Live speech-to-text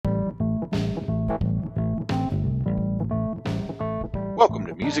Welcome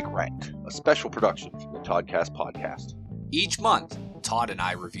to Music Ranked, a special production from the Toddcast podcast. Each month, Todd and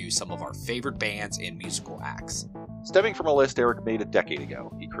I review some of our favorite bands and musical acts. Stemming from a list Eric made a decade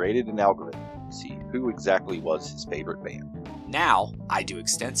ago, he created an algorithm to see who exactly was his favorite band. Now, I do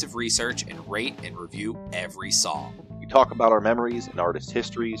extensive research and rate and review every song. We talk about our memories and artist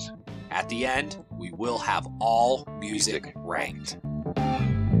histories. At the end, we will have all music ranked.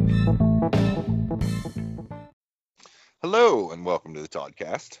 Hello and welcome to the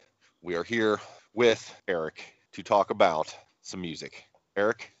Toddcast. We are here with Eric to talk about some music.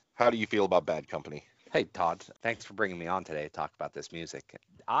 Eric, how do you feel about Bad Company? Hey, Todd. Thanks for bringing me on today to talk about this music.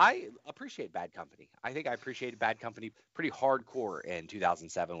 I appreciate Bad Company. I think I appreciated Bad Company pretty hardcore in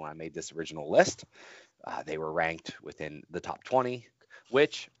 2007 when I made this original list. They were ranked within the top 20,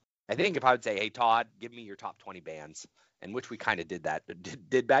 which I think if I would say, hey, Todd, give me your top 20 bands, and which we kind of did that.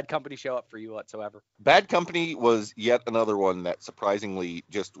 Did Bad Company show up for you whatsoever? Bad Company was yet another one that surprisingly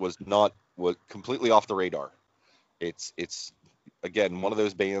just was completely off the radar. It's again, one of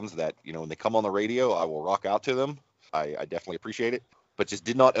those bands that, you know, when they come on the radio, I will rock out to them. I definitely appreciate it, but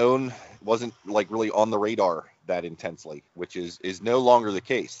just wasn't like really on the radar that intensely, which is no longer the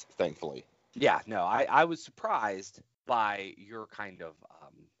case, thankfully. Yeah, no, I was surprised by your kind of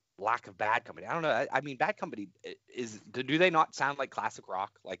lack of Bad Company. I don't know. I mean, Bad Company do they not sound like classic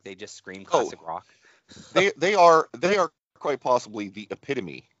rock? Like they just scream classic rock? They are quite possibly the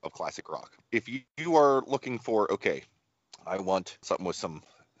epitome of classic rock. If you are looking for, okay, I want something with some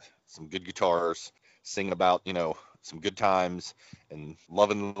good guitars, singing about, you know, some good times and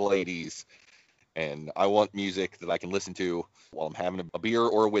loving the ladies, and I want music that I can listen to while I'm having a beer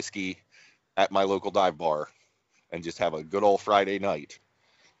or a whiskey at my local dive bar and just have a good old Friday night,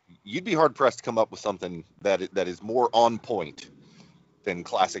 you'd be hard pressed to come up with something that is more on point than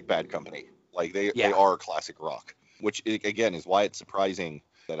classic Bad Company. Like they are classic rock, which again is why it's surprising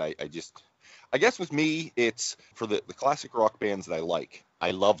that I guess with me, it's for the classic rock bands that I like.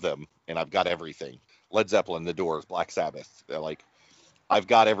 I love them, and I've got everything. Led Zeppelin, The Doors, Black Sabbath. They're like, I've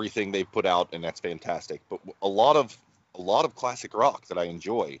got everything they've put out, and that's fantastic. But a lot of classic rock that I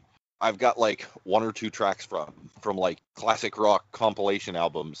enjoy, I've got like one or two tracks from like classic rock compilation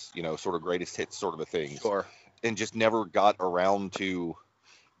albums, you know, sort of greatest hits sort of a thing. Sure. And just never got around to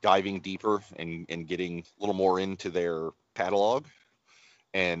diving deeper and getting a little more into their catalog.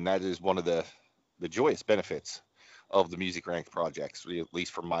 And that is one of the joyous benefits of the Music Ranked projects, at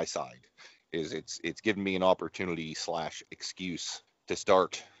least from my side, is it's given me an opportunity / excuse to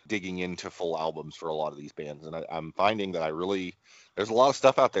start digging into full albums for a lot of these bands. And I'm finding that there's a lot of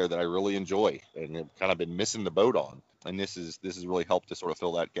stuff out there that I really enjoy and have kind of been missing the boat on. And this has really helped to sort of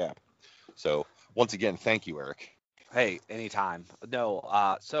fill that gap. So once again, thank you, Eric. Hey, anytime.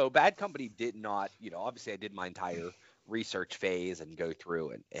 No, so Bad Company did not, you know, obviously I did my entire research phase and go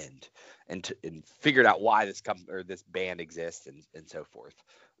through and figured out why this band exists and so forth.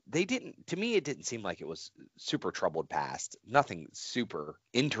 To me, it didn't seem like it was super troubled past, nothing super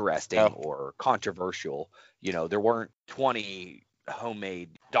interesting or controversial. You know, there weren't 20 homemade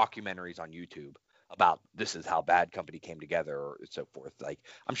documentaries on YouTube about this is how Bad Company came together or so forth. Like,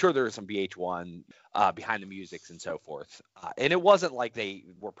 I'm sure there was some VH1 behind the musics and so forth. And it wasn't like they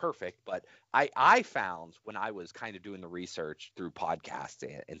were perfect, but I found when I was kind of doing the research through podcasts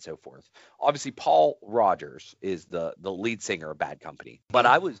and so forth, obviously Paul Rogers is the lead singer of Bad Company, but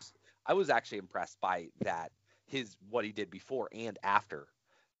I was actually impressed by that, what he did before and after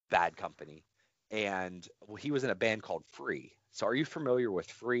Bad Company. And he was in a band called Free. So are you familiar with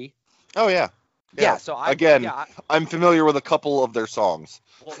Free? Oh, yeah. Yeah, so I'm familiar with a couple of their songs.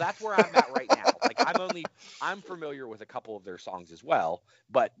 Well, that's where I'm at right now. Like I'm familiar with a couple of their songs as well.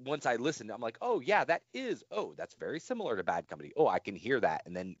 But once I listened, I'm like, oh yeah, that's very similar to Bad Company. Oh, I can hear that,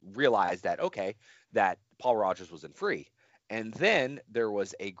 and then realize that that Paul Rogers was in Free. And then there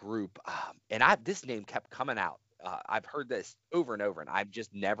was a group, and this name kept coming out. I've heard this over and over, and I've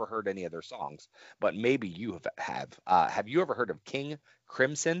just never heard any of their songs. But maybe you have. Have you ever heard of King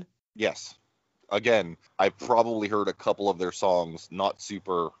Crimson? Yes. Again, I probably heard a couple of their songs, not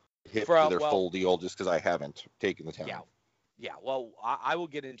super hip to their full deal, just because I haven't taken the time. Yeah. Well, I will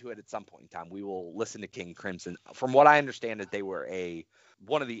get into it at some point in time. We will listen to King Crimson. From what I understand, that they were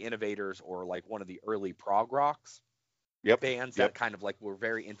one of the innovators or like one of the early prog rocks bands that kind of like were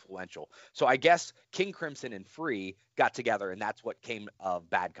very influential. So I guess King Crimson and Free got together, and that's what came of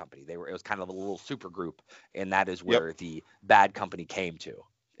Bad Company. It was kind of a little super group, and that is where the Bad Company came to.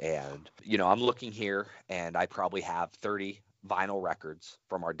 And, you know, I'm looking here, and I probably have 30 vinyl records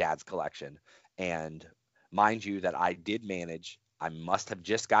from our dad's collection. And mind you that I must have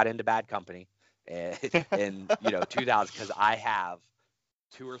just got into Bad Company in 2000, because I have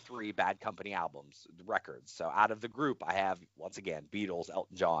 2 or 3 Bad Company albums, records. So out of the group, I have, once again, Beatles,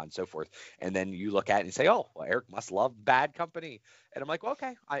 Elton John, so forth. And then you look at it and say, oh, well, Eric must love Bad Company. And I'm like, well,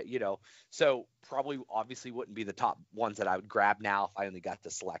 okay, so probably obviously wouldn't be the top ones that I would grab now if I only got to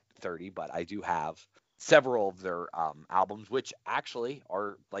select 30, but I do have several of their albums, which actually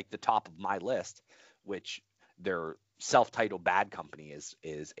are like the top of my list, which their self-titled Bad Company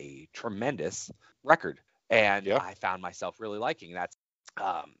is a tremendous record. And Yeah. I found myself really liking that.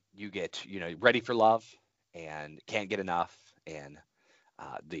 You get, Ready for Love and Can't Get Enough, and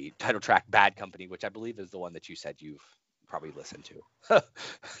the title track Bad Company, which I believe is the one that you said you've probably listened to.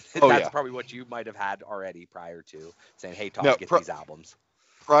 Oh, That's yeah. probably what you might have had already prior to saying, hey, Todd, No, get these albums.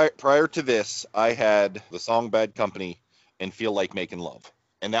 Prior to this, I had the song Bad Company and Feel Like Making Love,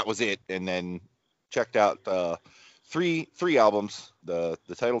 and that was it. And then checked out three albums, the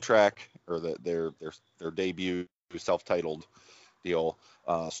title track, or their debut self-titled deal,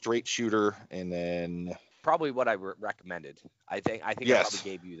 Straight Shooter, and then Probably what I recommended. I think Yes. I probably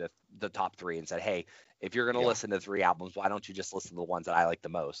gave you the top 3 and said, hey, if you're going to Yeah. listen to 3 albums, why don't you just listen to the ones that I like the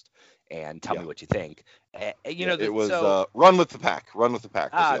most and tell Yeah. me what you think? it was Run with the Pack. Run with the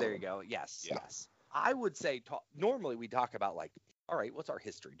Pack. was the There other you go. Yes, Yeah. yes. I would say normally we talk about like, all right, what's our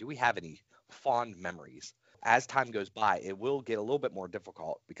history? Do we have any fond memories? As time goes by, it will get a little bit more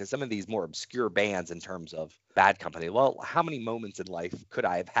difficult because some of these more obscure bands in terms of Bad Company, well, how many moments in life could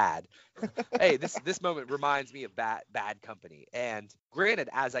I have had? Hey, this moment reminds me of Bad Company. And granted,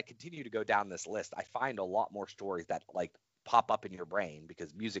 as I continue to go down this list, I find a lot more stories that like pop up in your brain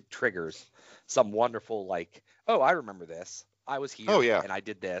because music triggers some wonderful like, oh, I remember this. I was here Oh, yeah. and I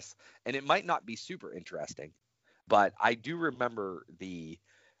did this. And it might not be super interesting, but I do remember the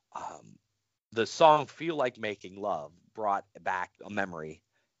song Feel Like Making Love brought back a memory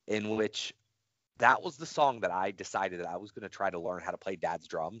in which that was the song that I decided that I was going to try to learn how to play Dad's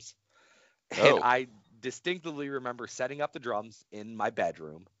drums. And Oh. I distinctly remember setting up the drums in my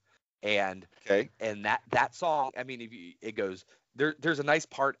bedroom, and Okay. that song, I mean, it goes there's a nice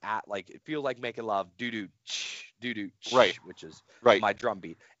part at like Feel Like Making Love, doo doo doo, Right. which is Right. my drum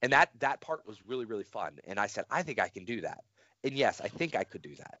beat, and that part was really really fun, and I said I think I can do that. And yes, I think I could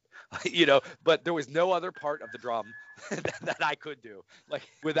do that, but there was no other part of the drum that I could do, like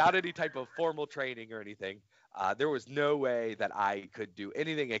without any type of formal training or anything. There was no way that I could do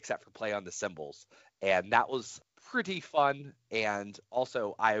anything except for play on the cymbals. And that was pretty fun and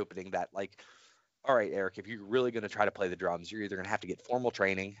also eye-opening that, like, all right, Eric, if you're really going to try to play the drums, you're either going to have to get formal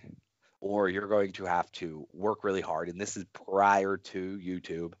training or you're going to have to work really hard. And this is prior to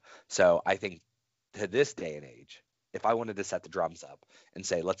YouTube. So I think to this day and age, if I wanted to set the drums up and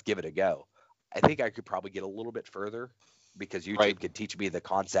say, let's give it a go, I think I could probably get a little bit further because YouTube Right. could teach me the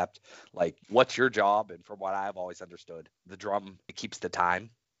concept, like what's your job? And from what I've always understood, the drum, it keeps the time.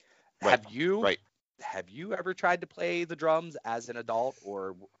 Right. Have Right. you ever tried to play the drums as an adult,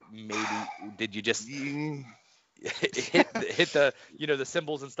 or maybe did you just Mm, hit the the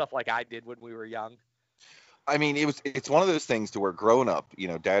cymbals and stuff like I did when we were young? I mean, it's one of those things to where growing up,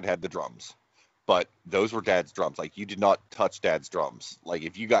 Dad had the drums, but those were Dad's drums. Like, you did not touch Dad's drums. Like,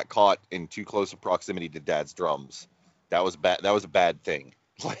 if you got caught in too close a proximity to Dad's drums, that was bad. That was a bad thing.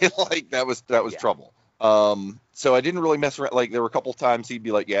 Like that was Yeah. trouble. So I didn't really mess around. Like, there were a couple times he'd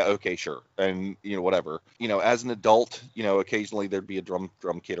be like, yeah, okay, sure, and whatever. As an adult, occasionally there'd be a drum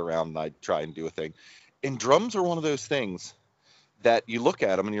kit around, and I'd try and do a thing. And drums are one of those things that you look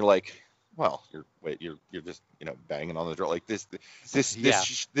at them and you're like, well, you're just banging on the drum like this. Yeah.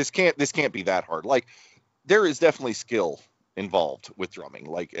 This can't be that hard. Like, there is definitely skill involved with drumming.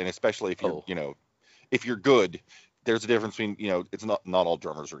 Like, and especially if you're Oh. if you're good, there's a difference between it's not all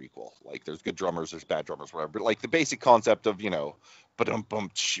drummers are equal. Like, there's good drummers, there's bad drummers, whatever. But like the basic concept of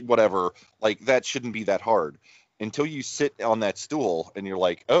whatever, like, that shouldn't be that hard until you sit on that stool and you're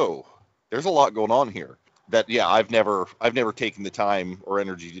like, oh, there's a lot going on here. That, yeah, I've never taken the time or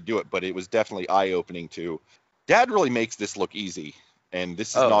energy to do it, but it was definitely eye opening to. Dad really makes this look easy, and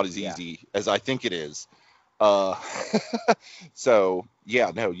this is not as Yeah. easy as I think it is. Uh, so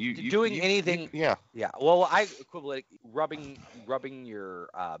yeah, no, Doing anything. Yeah, Yeah. Well, I equivalent rubbing your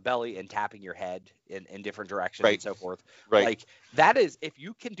belly and tapping your head in different directions Right. and so forth. right. Like, that is, if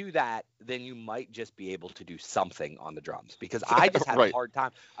you can do that, then you might just be able to do something on the drums, because I just had a Right. hard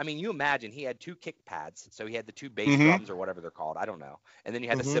time. I mean, you imagine he had 2 kick pads, so he had the 2 bass Mhm. drums or whatever they're called. I don't know. And then you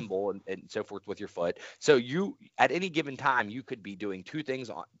had the Mhm. cymbal and so forth with your foot. So you, at any given time, you could be doing 2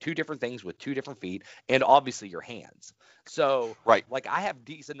 different things with 2 different feet and obviously your hands. So Right. like, I have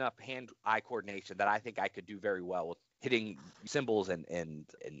decent enough hand-eye coordination that I think I could do very well with hitting cymbals and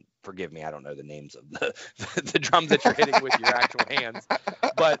forgive me, I don't know the names of the drums that you're hitting with your actual hands.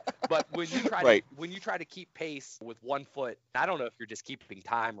 But when you try Right. when you try to keep pace with one foot, I don't know if you're just keeping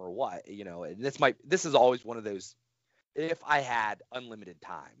time or what, and this is always one of those. If I had unlimited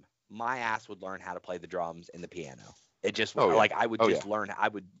time, my ass would learn how to play the drums and the piano. It just Oh, yeah. like I would Oh, just yeah. learn. I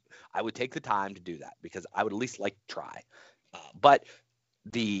would take the time to do that because I would at least like to try. But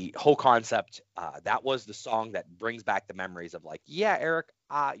the whole concept, that was the song that brings back the memories of like, yeah, Eric,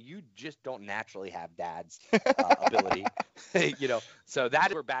 you just don't naturally have dad's ability, So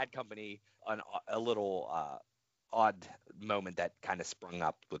that were Bad Company, a little odd moment that kind of sprung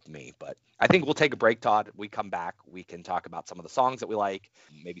up with me. But I think we'll take a break, Todd. We come back, we can talk about some of the songs that we like,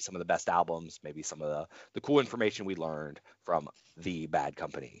 maybe some of the best albums, maybe some of the cool information we learned from the Bad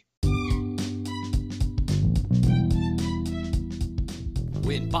Company.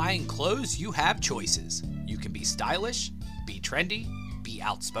 When buying clothes, you have choices. You can be stylish, be trendy, be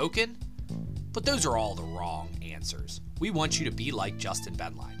outspoken, but those are all the wrong answers. We want you to be like Justin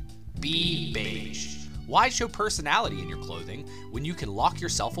Benline. Be beige. Why show personality in your clothing when you can lock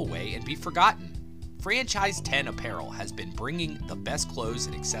yourself away and be forgotten? Franchise 10 Apparel has been bringing the best clothes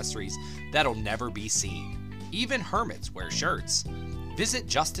and accessories that'll never be seen. Even hermits wear shirts. Visit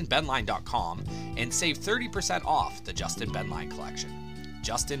justinbenline.com and save 30% off the Justin Benline collection.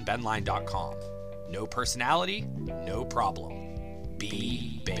 justinbenline.com. No personality, no problem.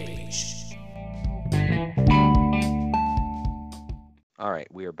 Be beige. All right,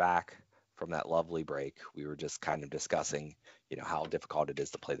 we are back from that lovely break. We were just kind of discussing, how difficult it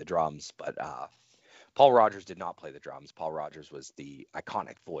is to play the drums, but Paul Rodgers did not play the drums. Paul Rodgers was the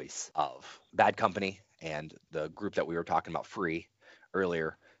iconic voice of Bad Company and the group that we were talking about, Free,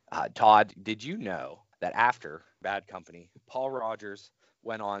 earlier. Todd, did you know that after Bad Company, Paul Rodgers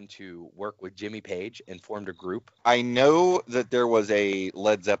went on to work with Jimmy Page and formed a group? I know that there was a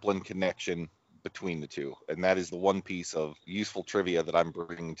Led Zeppelin connection between the two, and that is the one piece of useful trivia that I'm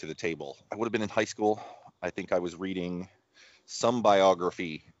bringing to the table. I would have been in high school. I think I was reading some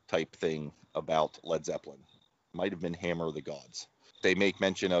biography type thing about Led Zeppelin. Might have been Hammer of the Gods. They make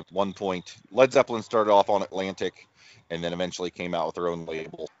mention of one point, Led Zeppelin started off on Atlantic and then eventually came out with their own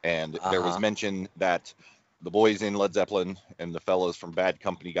label. And there was mention that the boys in Led Zeppelin and the fellows from Bad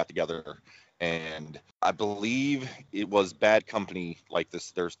Company got together. And I believe it was Bad Company, like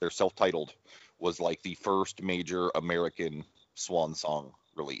this, their self-titled, was like the first major American swan song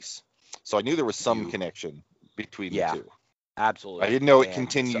release. So I knew there was some connection between the two. Absolutely. I didn't know it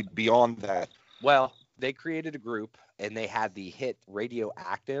continued beyond that. Well, they created a group and they had the hit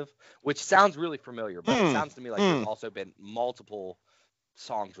Radioactive, which sounds really familiar, but it sounds to me like there's also been multiple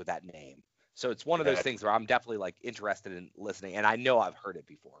songs with that name. So it's one of those things where I'm definitely like interested in listening, and I know I've heard it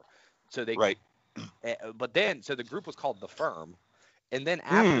before. So they but then so the group was called The Firm, and then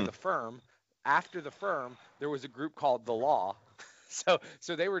after the Firm, there was a group called The Law.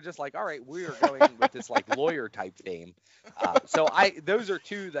 So they were just like, all right, we are going with this like lawyer type theme. Those are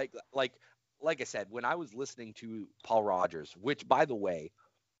two like I said, when I was listening to Paul Rodgers, which by the way,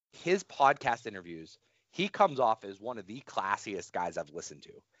 his podcast interviews, he comes off as one of the classiest guys I've listened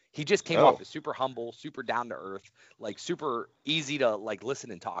to. He just came off as super humble, super down to earth, like super easy to like listen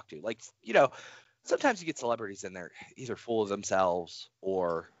and talk to. Like, sometimes you get celebrities in there either full of themselves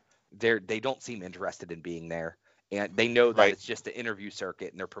or they don't seem interested in being there. And they know that it's just the interview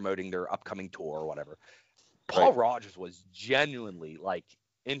circuit and they're promoting their upcoming tour or whatever. Paul Rodgers was genuinely like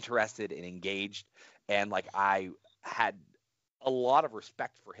interested and engaged. And like, I had a lot of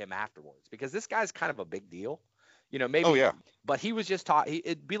respect for him afterwards because this guy's kind of a big deal, maybe, but he was just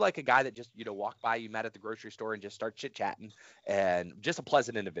it'd be like a guy that just, walked by, you met at the grocery store and just start chit chatting and just a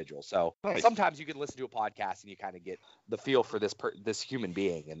pleasant individual. So sometimes you can listen to a podcast and you kind of get the feel for this human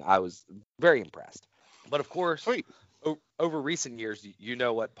being. And I was very impressed. But of course, over recent years,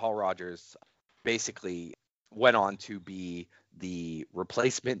 what Paul Rodgers basically went on to be the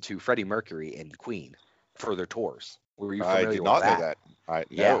replacement to Freddie Mercury and Queen for their tours. Were you familiar with that? I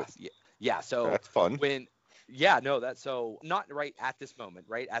did not know that. Yeah. So that's fun. Not right at this moment.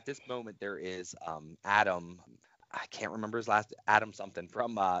 Right at this moment, there is Adam. I can't remember his last. Adam something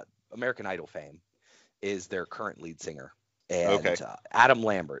from American Idol fame is their current lead singer. And Adam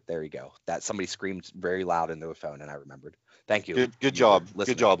Lambert, there you go. That somebody screamed very loud into the phone, and I remembered. Thank you. Good job.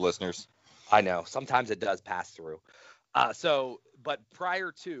 Good job, listeners. I know. Sometimes it does pass through. But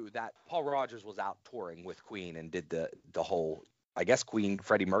prior to that, Paul Rodgers was out touring with Queen and did the whole, I guess, Queen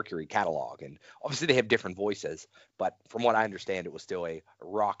Freddie Mercury catalog. And obviously they have different voices, but from what I understand, it was still a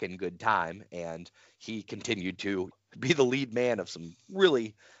rockin' good time. And he continued to be the lead man of some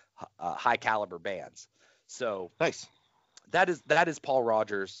really high caliber bands. So Nice. that is Paul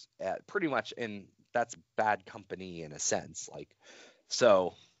Rogers pretty much, and that's Bad Company in a sense. Like,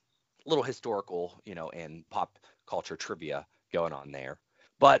 so little historical, and pop culture trivia going on there.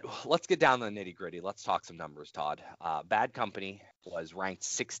 But let's get down to the nitty gritty. Let's talk some numbers, Todd. Bad Company was ranked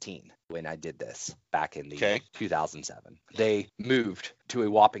 16 when I did this back in the 2007. They moved to a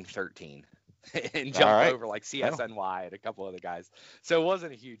whopping 13 and jumped over like CSNY and a couple other guys. So it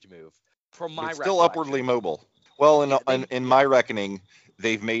wasn't a huge move. From my still upwardly mobile. Well, in my reckoning,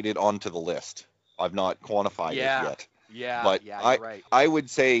 they've made it onto the list. I've not quantified it yet. Yeah, but you're right. I would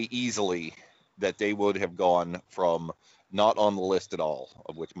say easily that they would have gone from not on the list at all,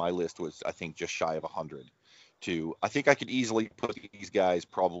 of which my list was, I think, just shy of 100, to I think I could easily put these guys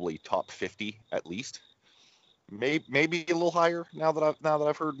probably top 50 at least. Maybe a little higher now that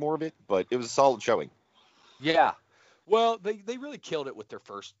I've heard more of it, but it was a solid showing. Yeah. Well, they really killed it with their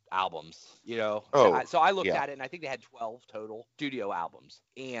first albums, So I looked at it, and I think they had 12 total studio albums.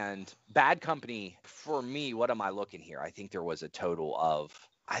 And Bad Company, for me, what am I looking here? I think there was a total of,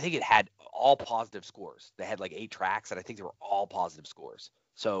 I think it had all positive scores. They had like 8 tracks, and I think they were all positive scores.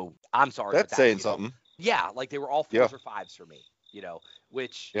 So I'm sorry. That's saying something. Yeah, like they were all 4s or 5s for me.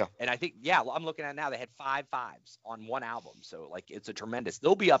 Which, yeah. And I think, I'm looking at it now, they had 5 5s on one album. So like, it's a tremendous,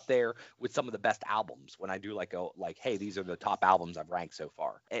 they'll be up there with some of the best albums when I do hey, these are the top albums I've ranked so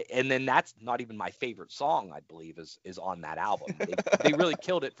far. And then that's not even my favorite song, I believe is on that album. They really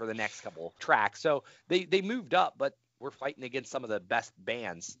killed it for the next couple tracks. So they moved up, but we're fighting against some of the best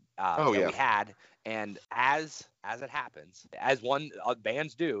bands that we had. And as it happens, as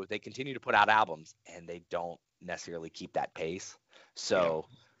bands do, they continue to put out albums and they don't necessarily keep that pace. So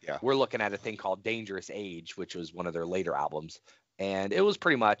we're looking at a thing called Dangerous Age, which was one of their later albums, and it was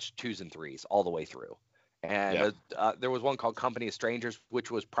pretty much 2s and 3s all the way through. And there was one called Company of Strangers, which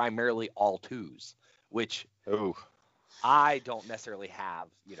was primarily all 2s, which I don't necessarily have,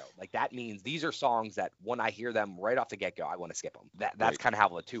 like that means these are songs that when I hear them right off the get-go, I want to skip them. That's kind of how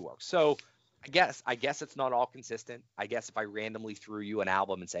the 2 works. So I guess it's not all consistent. I guess if I randomly threw you an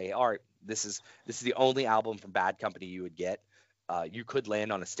album and say, all right, this is the only album from Bad Company you would get, you could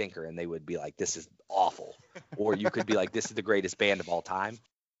land on a stinker and they would be like, this is awful. Or you could be like, this is the greatest band of all time.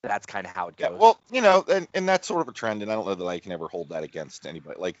 That's kind of how it goes. Yeah, well, and that's sort of a trend, and I don't know that I can ever hold that against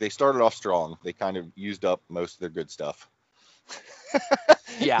anybody. Like, they started off strong. They kind of used up most of their good stuff.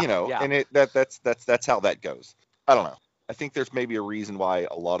 And that's how that goes. I don't know. I think there's maybe a reason why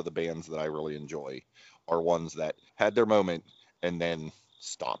a lot of the bands that I really enjoy are ones that had their moment and then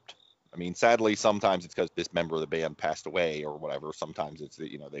stopped. I mean, sadly, sometimes it's because this member of the band passed away or whatever. Sometimes it's that,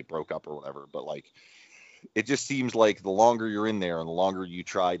 they broke up or whatever. But like, it just seems like the longer you're in there and the longer you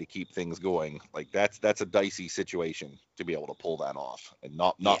try to keep things going, like that's a dicey situation to be able to pull that off. And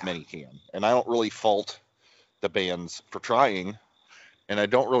not many can. And I don't really fault the bands for trying. And I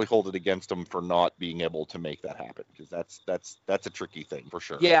don't really hold it against them for not being able to make that happen, because that's a tricky thing for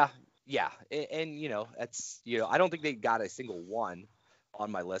sure. Yeah. And that's, I don't think they got a single one on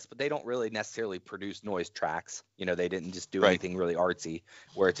my list, but they don't really necessarily produce noise tracks. They didn't just do anything really artsy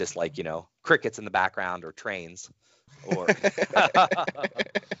where it's just like, crickets in the background or trains or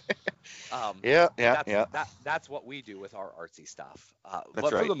that's what we do with our artsy stuff. But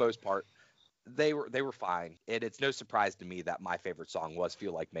for the most part, they were fine. And it's no surprise to me that my favorite song was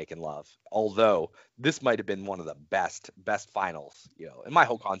Feel Like Making Love. Although this might have been one of the best finals, And my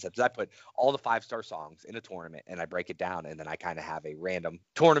whole concept is I put all the 5-star songs in a tournament and I break it down, and then I kind of have a random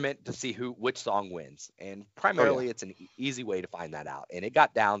tournament to see which song wins. And primarily it's an easy way to find that out. And it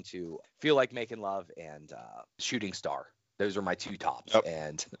got down to Feel Like Making Love and Shooting Star. Those are my 2 tops. Yep.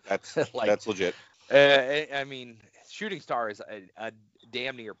 And that's that's legit. I mean, Shooting Star is a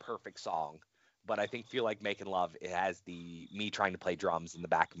damn near perfect song. But I think Feel Like Making Love, it has me trying to play drums in the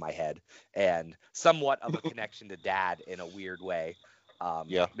back of my head and somewhat of a connection to Dad in a weird way.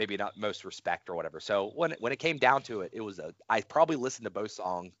 Maybe not most respect or whatever. So when it came down to it, I probably listened to both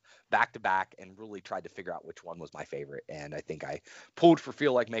songs back to back and really tried to figure out which one was my favorite. And I think I pulled for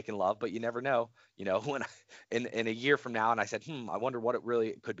Feel Like Making Love, but you never know, when in a year from now, and I said, I wonder what it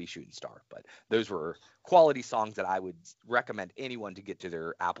really could be Shooting Star. But those were quality songs that I would recommend anyone to get to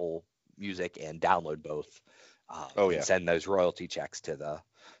their Apple Music and download both and send those royalty checks to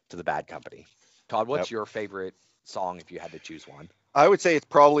the Bad Company. Todd, what's your favorite song if you had to choose one? I would say it's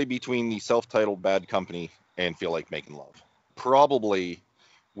probably between the self-titled Bad Company and Feel Like Making Love. Probably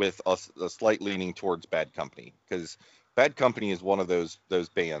with a slight leaning towards Bad Company, because Bad Company is one of those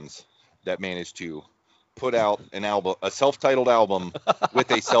bands that managed to put out an album, a self-titled album with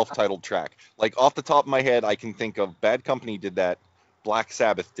a self-titled track. Like, off the top of my head, I can think of Bad Company did that, Black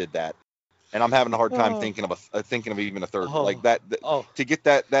Sabbath did that, and I'm having a hard time thinking of even a third. Like that to get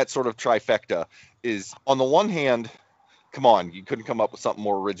that sort of trifecta is, on the one hand, come on, you couldn't come up with something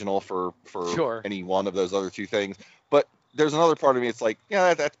more original for Sure. any one of those other two things. But there's another part of me. It's like,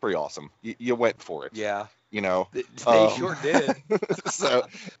 yeah, that's pretty awesome. You went for it. Yeah. You know, They sure did. So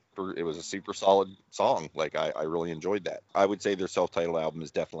it was a super solid song. Like I really enjoyed that. I would say their self-titled album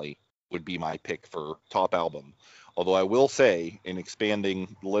would be my pick for top album. Although I will say, in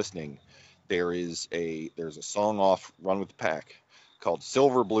expanding listening, there's a song off Run with the Pack called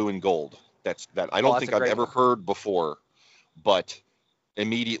Silver, Blue, and Gold. That I don't think I've ever heard before, but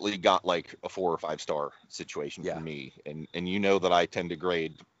immediately got like a 4 or 5 star situation for me. And you know that I tend to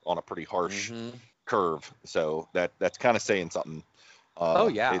grade on a pretty harsh curve, so that's kind of saying something.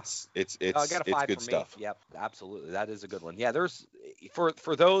 It's I got a 5 good for stuff. Me. Yep, absolutely, that is a good one. Yeah, there's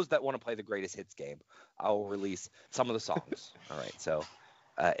for those that want to play the greatest hits game, I'll release some of the songs. All right, so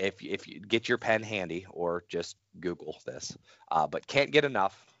if you get your pen handy or just Google this, but Can't Get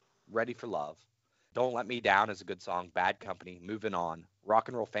Enough, Ready for Love, Don't Let Me Down is a good song, Bad Company, Moving On, Rock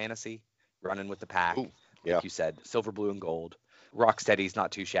and Roll Fantasy, Running with the Pack, like you said, Silver, Blue, and Gold. Rocksteady's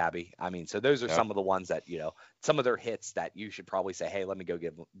not too shabby. I mean, so those are some of the ones that, some of their hits that you should probably say, hey, let me go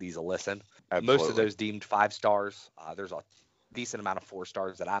give these a listen. Absolutely. Most of those deemed 5 stars. There's a decent amount of 4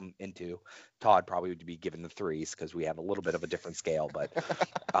 stars that I'm into. Todd probably would be given the 3s because we have a little bit of a different scale, but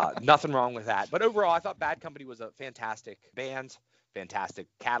nothing wrong with that. But overall, I thought Bad Company was a fantastic band, fantastic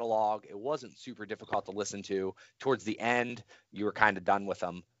catalog. It wasn't super difficult to listen to. Towards the end, you were kind of done with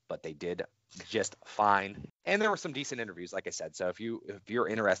them, but they did just fine. And there were some decent interviews, like I said. So if you're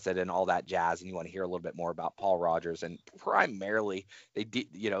interested in all that jazz and you want to hear a little bit more about Paul Rodgers, and primarily they did,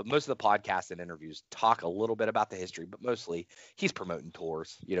 most of the podcasts and interviews talk a little bit about the history, but mostly he's promoting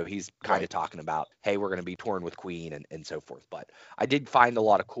tours. He's kind of talking about, hey, we're going to be touring with Queen and so forth. But I did find a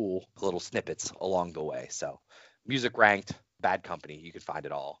lot of cool little snippets along the way. So Music Ranked, Bad Company, you can find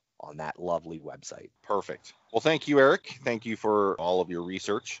it all on that lovely website. Perfect. Well, thank you, Eric. Thank you for all of your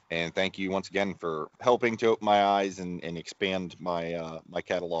research, and thank you once again for helping to open my eyes and expand my my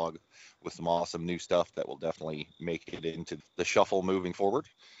catalog with some awesome new stuff that will definitely make it into the shuffle moving forward.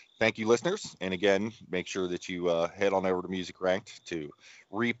 Thank you, listeners, and again, make sure that you head on over to Music Ranked to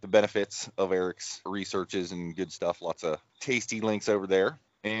reap the benefits of Eric's researches and good stuff. Lots of tasty links over there.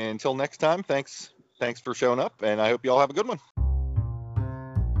 And until next time, thanks for showing up, and I hope you all have a good one.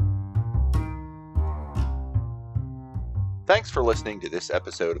 Thanks for listening to this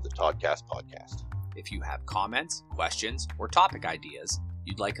episode of the Toddcast Podcast. If you have comments, questions, or topic ideas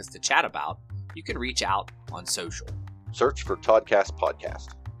you'd like us to chat about, you can reach out on social. Search for Toddcast Podcast.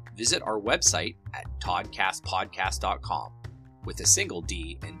 Visit our website at toddcastpodcast.com with a single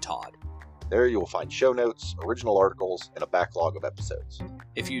D in Todd. There you will find show notes, original articles, and a backlog of episodes.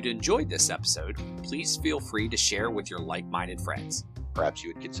 If you'd enjoyed this episode, please feel free to share with your like-minded friends. Perhaps you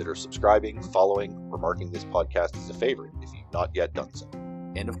would consider subscribing, following, or marking this podcast as a favorite if you've not yet done so.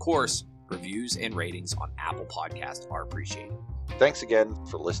 And of course, reviews and ratings on Apple Podcasts are appreciated. Thanks again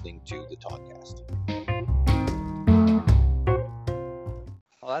for listening to the Toddcast.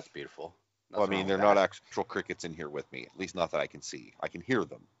 Oh, that's beautiful. Well, I mean, they're not actual crickets in here with me, at least not that I can see. I can hear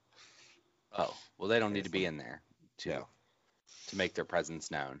them. Oh, well, they don't need to be in there to make their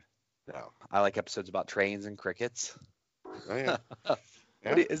presence known. No. I like episodes about trains and crickets. Oh, yeah.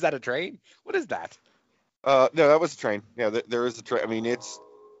 Is that a train? What is that? No, that was a train. Yeah, there is a train. I mean, it's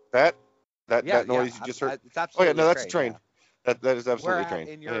that noise you just heard. It's absolutely that's a train. Yeah. That is absolutely a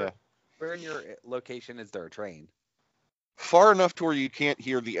train. Where in your location is there a train? Far enough to where you can't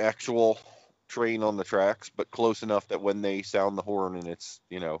hear the actual train on the tracks, but close enough that when they sound the horn and it's,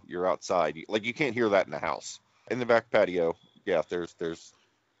 you're outside, you can't hear that in the house. In the back patio, yeah,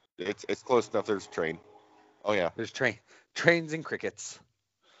 it's close enough. There's a train. Oh yeah, there's trains and crickets.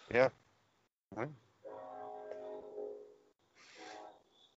 Yeah. All right.